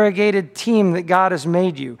in the variegated team that God has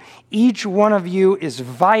made you. Each one of you is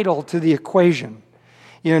vital to the equation.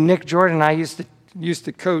 You know, Nick Jordan and I used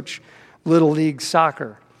to coach Little League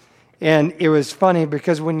soccer. And it was funny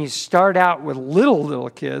because when you start out with little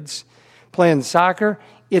kids playing soccer,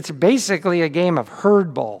 it's basically a game of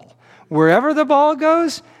herd ball. Wherever the ball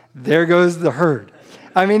goes, there goes the herd.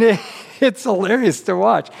 I mean, it's hilarious to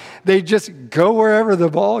watch. They just go wherever the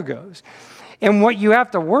ball goes. And what you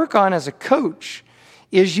have to work on as a coach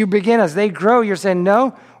is you begin, as they grow, you're saying,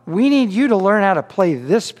 no, we need you to learn how to play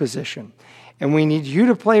this position. And we need you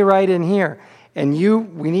to play right in here. And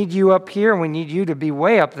we need you up here, and we need you to be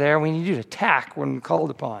way up there, and we need you to tack when called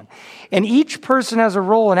upon. And each person has a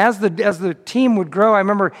role, and as the team would grow, I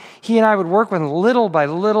remember he and I would work with little by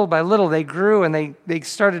little by little. They grew, and they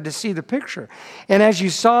started to see the picture. And as you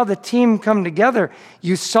saw the team come together,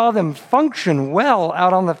 you saw them function well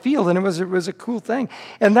out on the field, and it was a cool thing.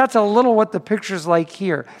 And that's a little what the picture's like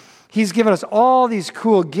here. He's given us all these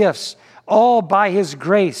cool gifts, all by his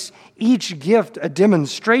grace, each gift a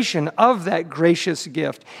demonstration of that gracious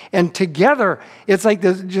gift. And together, it's like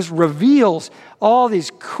this just reveals all these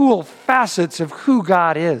cool facets of who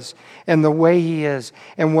God is and the way he is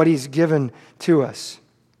and what he's given to us.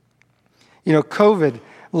 You know, COVID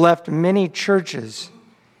left many churches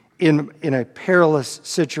in a perilous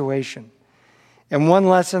situation. And one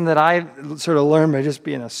lesson that I sort of learned by just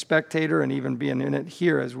being a spectator and even being in it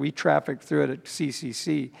here as we traffic through it at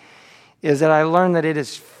CCC is that I learned that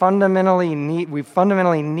we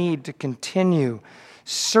fundamentally need to continue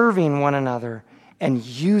serving one another and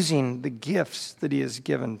using the gifts that he has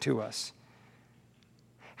given to us.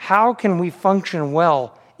 How can we function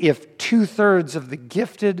well if 2/3 of the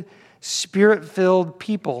gifted, Spirit-filled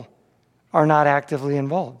people are not actively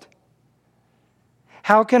involved?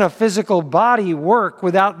 How can a physical body work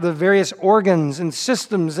without the various organs and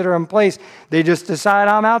systems that are in place? They just decide,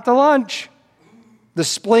 I'm out to lunch. The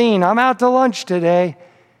spleen, I'm out to lunch today.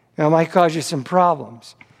 It might cause you some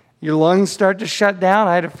problems. Your lungs start to shut down.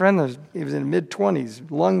 I had a friend he was in mid-20s.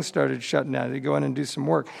 Lungs started shutting down. He'd go in and do some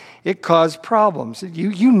work. It caused problems.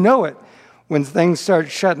 You know it when things start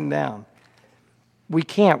shutting down. We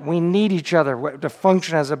can't. We need each other to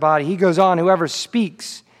function as a body. He goes on, whoever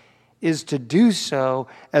speaks is to do so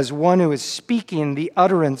as one who is speaking the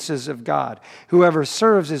utterances of God. Whoever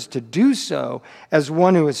serves is to do so as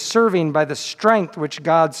one who is serving by the strength which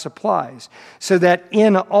God supplies, so that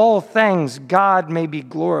in all things God may be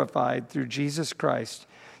glorified through Jesus Christ,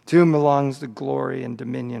 to whom belongs the glory and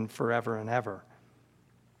dominion forever and ever.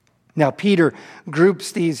 Now, Peter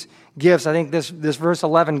groups these gifts. I think this verse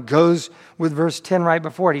 11 goes with verse 10 right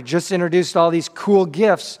before it. He just introduced all these cool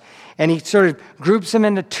gifts, and he sort of groups them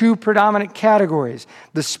into two predominant categories,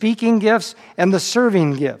 the speaking gifts and the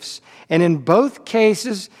serving gifts. And in both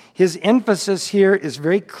cases, his emphasis here is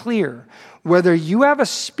very clear. Whether you have a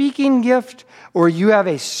speaking gift or you have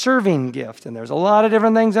a serving gift, and there's a lot of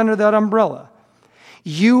different things under that umbrella,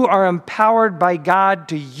 you are empowered by God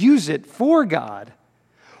to use it for God,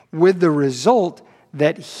 with the result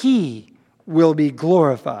that he will be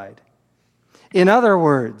glorified. In other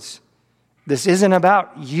words, this isn't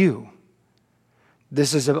about you.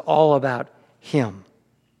 This is all about him.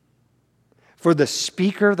 For the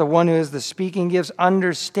speaker, the one who has the speaking gifts,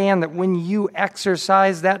 understand that when you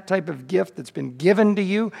exercise that type of gift that's been given to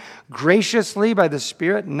you graciously by the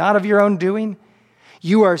Spirit, not of your own doing,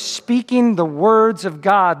 You are speaking the words of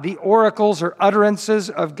God, the oracles or utterances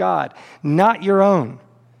of God, not your own.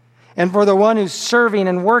 And for the one who's serving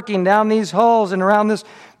and working down these halls and around this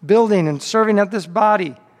building and serving at this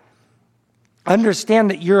body, understand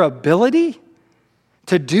that your ability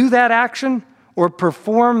to do that action or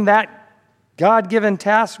perform that God-given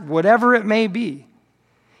task, whatever it may be,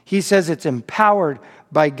 he says it's empowered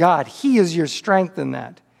by God. He is your strength in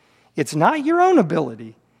that. It's not your own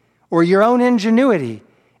ability or your own ingenuity.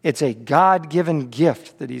 It's a God-given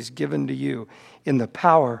gift that he's given to you in the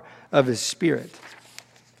power of his Spirit.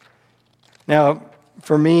 Now,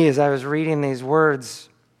 for me, as I was reading these words,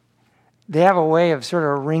 they have a way of sort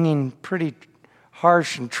of ringing pretty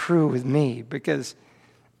harsh and true with me, because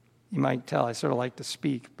you might tell I sort of like to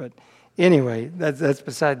speak. But anyway, that's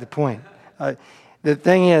beside the point. The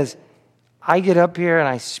thing is, I get up here and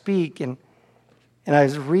I speak, and I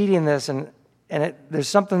was reading this, and there's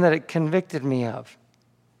something that it convicted me of.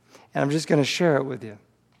 And I'm just going to share it with you.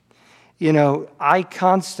 You know, I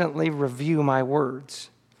constantly review my words.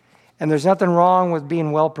 And there's nothing wrong with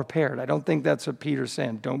being well prepared. I don't think that's what Peter's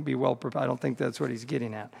saying. Don't be well prepared. I don't think that's what he's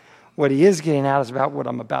getting at. What he is getting at is about what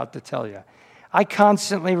I'm about to tell you. I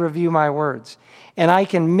constantly review my words. And I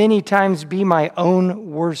can many times be my own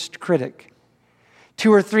worst critic.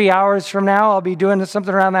 2 or 3 hours from now, I'll be doing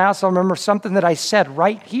something around the house. I'll remember something that I said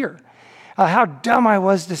right here. How dumb I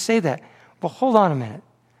was to say that. Well, hold on a minute.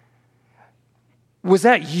 Was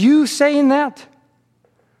that you saying that?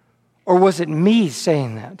 Or was it me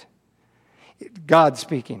saying that? God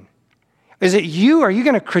speaking. Is it you? Are you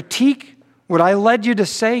going to critique what I led you to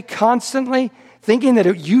say constantly, thinking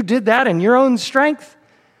that you did that in your own strength?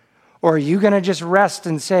 Or are you going to just rest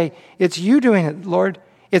and say, it's you doing it, Lord.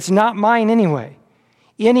 It's not mine anyway.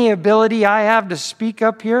 Any ability I have to speak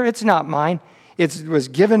up here, it's not mine. It was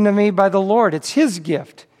given to me by the Lord. It's his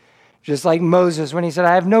gift. Just like Moses when he said,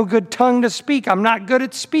 I have no good tongue to speak. I'm not good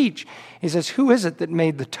at speech. He says, who is it that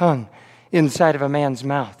made the tongue inside of a man's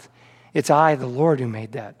mouth? It's I, the Lord, who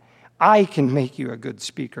made that. I can make you a good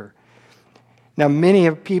speaker. Now, many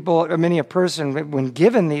a person, when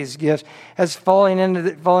given these gifts, has fallen into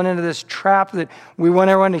this trap that we want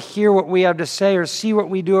everyone to hear what we have to say or see what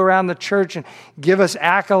we do around the church and give us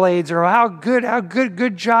accolades or how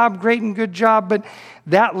good job, great and good job. But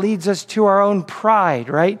that leads us to our own pride,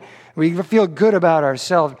 right? We feel good about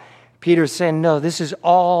ourselves. Peter's saying, no, this is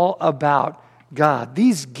all about God.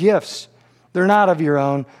 These gifts, they're not of your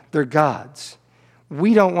own, they're God's.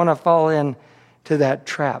 We don't want to fall into that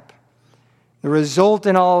trap. The result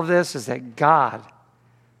in all of this is that God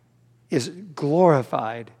is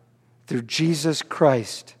glorified through Jesus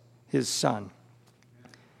Christ, his Son.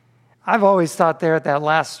 I've always thought there at that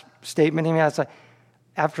last statement, I was like,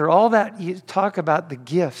 after all that you talk about the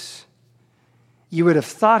gifts, you would have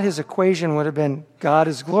thought his equation would have been God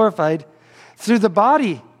is glorified through the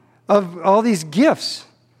body of all these gifts.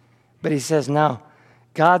 But he says, no,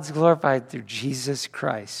 God's glorified through Jesus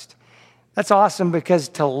Christ. That's awesome, because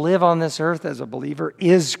to live on this earth as a believer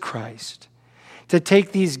is Christ. To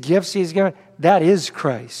take these gifts he's given, that is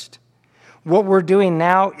Christ. What we're doing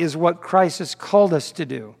now is what Christ has called us to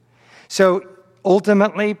do. So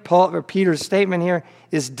ultimately, Peter's statement here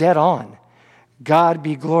is dead on. God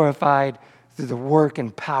be glorified through the work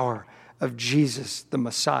and power of Jesus, the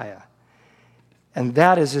Messiah. And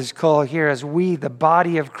that is his call here, as we, the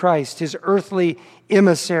body of Christ, his earthly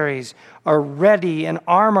emissaries, are ready and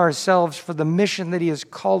arm ourselves for the mission that he has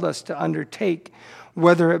called us to undertake,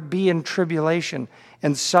 whether it be in tribulation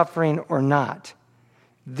and suffering or not.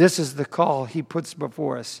 This is the call he puts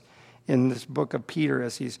before us in this book of Peter,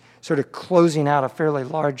 as he's sort of closing out a fairly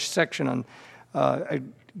large section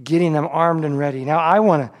on getting them armed and ready. Now, I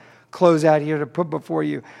want to close out here to put before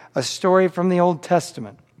you a story from the Old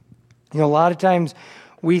Testament. You know, a lot of times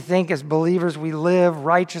we think as believers we live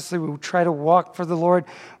righteously, we try to walk for the Lord,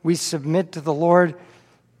 we submit to the Lord,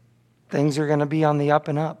 things are going to be on the up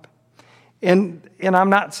and up. And I'm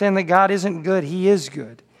not saying that God isn't good. He is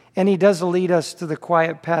good. And he does lead us to the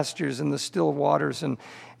quiet pastures and the still waters and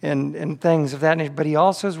things of that nature. But he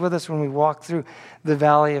also is with us when we walk through the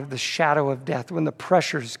valley of the shadow of death, when the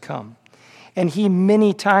pressures come. And he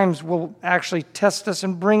many times will actually test us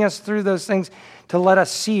and bring us through those things to let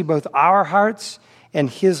us see both our hearts and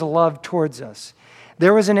his love towards us.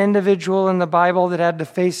 There was an individual in the Bible that had to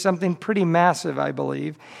face something pretty massive, I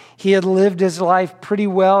believe. He had lived his life pretty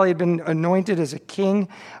well. He had been anointed as a king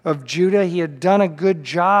of Judah. He had done a good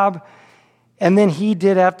job. And then he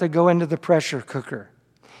did have to go into the pressure cooker.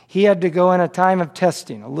 He had to go in a time of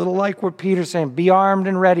testing, a little like what Peter's saying, be armed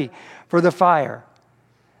and ready for the fire.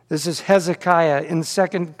 This is Hezekiah in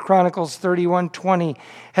 2 Chronicles 31:20.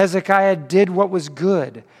 Hezekiah did what was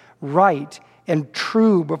good, right, and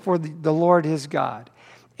true before the Lord his God.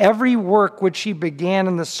 Every work which he began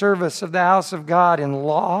in the service of the house of God in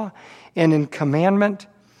law and in commandment,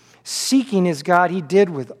 seeking his God, he did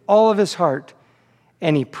with all of his heart,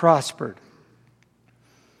 and he prospered.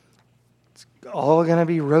 It's all going to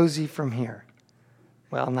be rosy from here.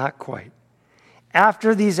 Well, not quite.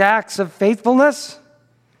 After these acts of faithfulness,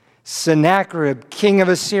 Sennacherib, king of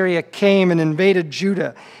Assyria, came and invaded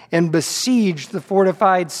Judah and besieged the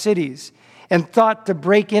fortified cities and thought to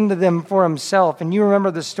break into them for himself. And you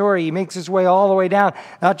remember the story. He makes his way all the way down,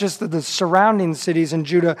 not just to the surrounding cities in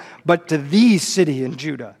Judah, but to the city in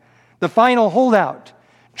Judah. The final holdout,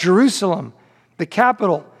 Jerusalem, the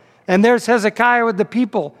capital. And there's Hezekiah with the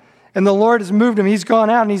people. And the Lord has moved him. He's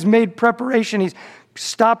gone out and he's made preparation. He's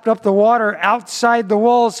stopped up the water outside the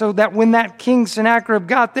walls so that when that king Sennacherib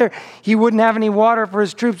got there, he wouldn't have any water for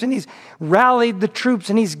his troops. And he's rallied the troops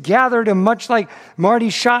and he's gathered them, much like Marty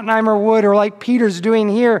Schottenheimer would or like Peter's doing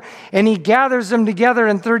here. And he gathers them together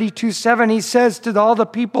in 32:7. He says to all the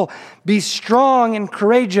people, "Be strong and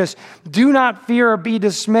courageous. Do not fear or be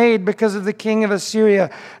dismayed because of the king of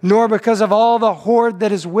Assyria, nor because of all the horde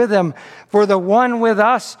that is with him. For the one with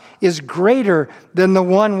us is greater than the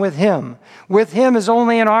one with him. With him is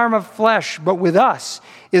only an arm of flesh, but with us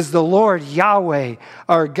is the Lord Yahweh,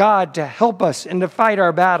 our God, to help us and to fight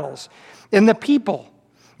our battles." And the people,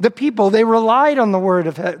 they relied on the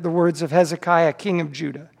words of Hezekiah, king of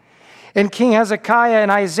Judah. And King Hezekiah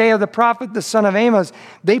and Isaiah the prophet, the son of Amos,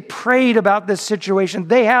 they prayed about this situation.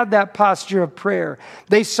 They had that posture of prayer.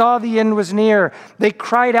 They saw the end was near. They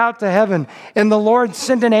cried out to heaven. And the Lord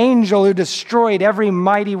sent an angel who destroyed every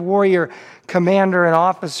mighty warrior, commander, and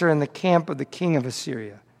officer in the camp of the king of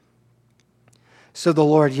Assyria. So the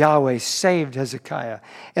Lord Yahweh saved Hezekiah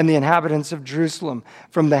and the inhabitants of Jerusalem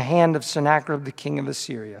from the hand of Sennacherib, the king of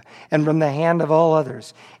Assyria, and from the hand of all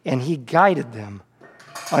others. And he guided them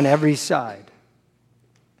on every side.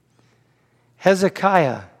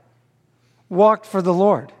 Hezekiah walked for the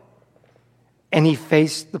Lord, and he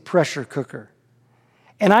faced the pressure cooker.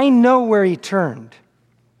 And I know where he turned.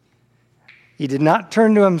 He did not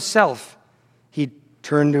turn to himself. He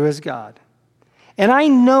turned to his God. And I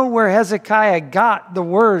know where Hezekiah got the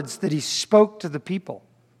words that he spoke to the people.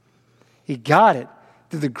 He got it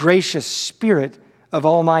through the gracious Spirit of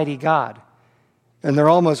Almighty God. And they're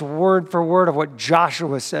almost word for word of what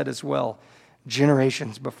Joshua said as well,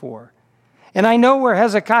 generations before. And I know where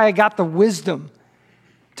Hezekiah got the wisdom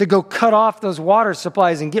to go cut off those water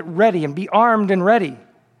supplies and get ready and be armed and ready.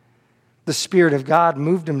 The Spirit of God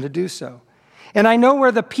moved him to do so. And I know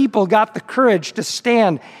where the people got the courage to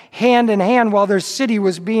stand hand in hand while their city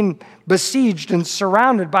was being besieged and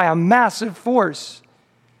surrounded by a massive force.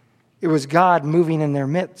 It was God moving in their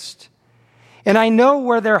midst. And I know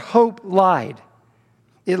where their hope lied.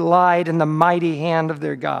 It lied in the mighty hand of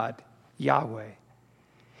their God, Yahweh.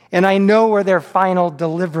 And I know where their final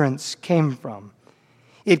deliverance came from.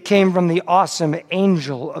 It came from the awesome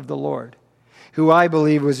angel of the Lord, who I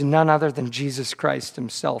believe was none other than Jesus Christ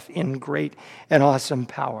himself in great and awesome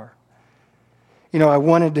power. You know, I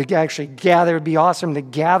wanted to actually gather. It'd be awesome to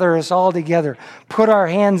gather us all together, put our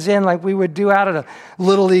hands in like we would do out at a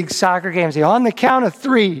Little League soccer game. Say, on the count of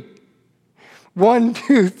 3. 1,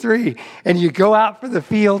 2, 3. And you go out for the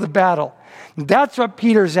field of battle. That's what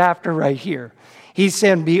Peter's after right here. He's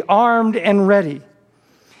saying, be armed and ready.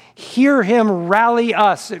 Hear him rally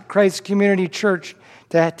us at Christ Community Church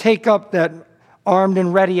to take up that armed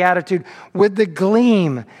and ready attitude with the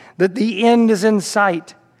gleam that the end is in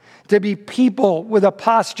sight. To be people with a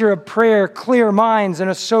posture of prayer, clear minds, and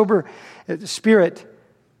a sober spirit.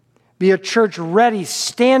 Be a church ready,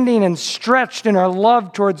 standing and stretched in our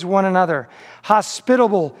love towards one another,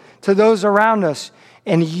 hospitable to those around us,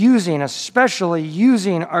 and especially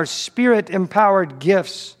using our Spirit-empowered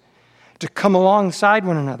gifts to come alongside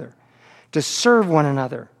one another, to serve one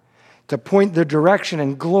another, to point the direction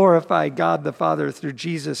and glorify God the Father through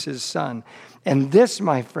Jesus, his Son. And this,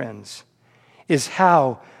 my friends, is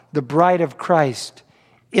how the bride of Christ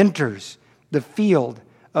enters the field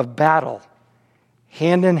of battle,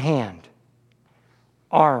 hand in hand,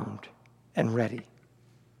 armed and ready.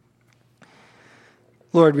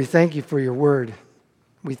 Lord, we thank you for your word.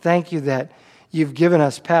 We thank you that you've given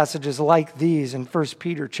us passages like these in 1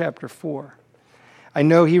 Peter chapter 4. I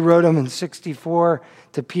know he wrote them in 64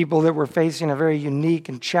 to people that were facing a very unique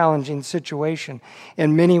and challenging situation.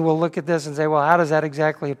 And many will look at this and say, well, how does that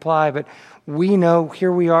exactly apply? But we know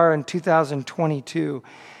here we are in 2022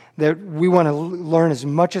 that we want to learn as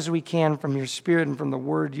much as we can from your Spirit and from the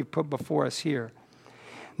word you put before us here.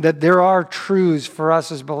 that there are truths for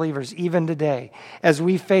us as believers, even today, as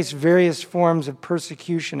we face various forms of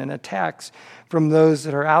persecution and attacks from those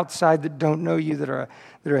that are outside, that don't know you, that are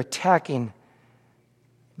attacking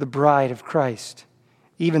the bride of Christ,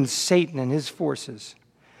 even Satan and his forces.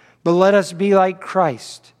 But let us be like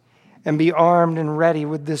Christ and be armed and ready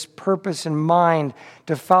with this purpose in mind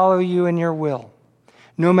to follow you in your will,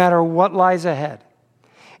 no matter what lies ahead.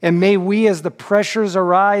 And may we, as the pressures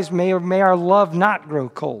arise, may our love not grow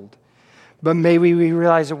cold, but may we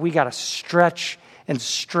realize that we got to stretch and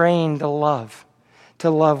strain to love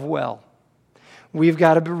well. We've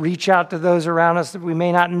got to reach out to those around us that we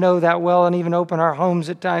may not know that well, and even open our homes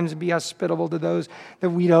at times and be hospitable to those that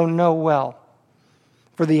we don't know well,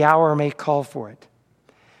 for the hour may call for it.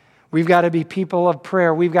 We've got to be people of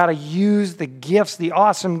prayer. We've got to use the gifts, the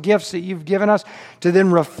awesome gifts that you've given us, to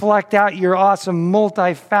then reflect out your awesome,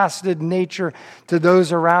 multifaceted nature to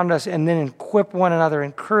those around us, and then equip one another,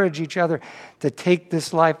 encourage each other to take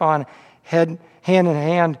this life on hand in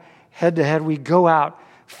hand, head to head. We go out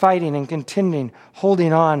fighting and contending,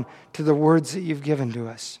 holding on to the words that you've given to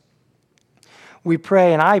us. We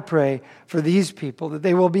pray, and I pray for these people, that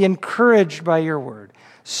they will be encouraged by your word,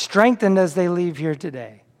 strengthened as they leave here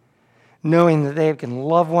today, knowing that they can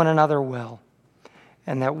love one another well,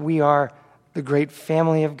 and that we are the great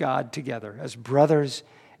family of God together as brothers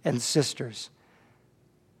and sisters.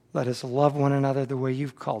 Let us love one another the way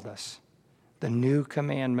you've called us, the new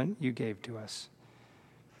commandment you gave to us.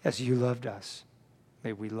 As you loved us,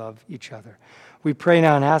 may we love each other. We pray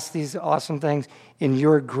now and ask these awesome things in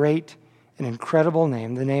your great and incredible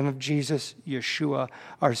name, the name of Jesus, Yeshua,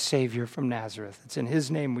 our Savior from Nazareth. It's in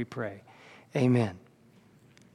his name we pray. Amen.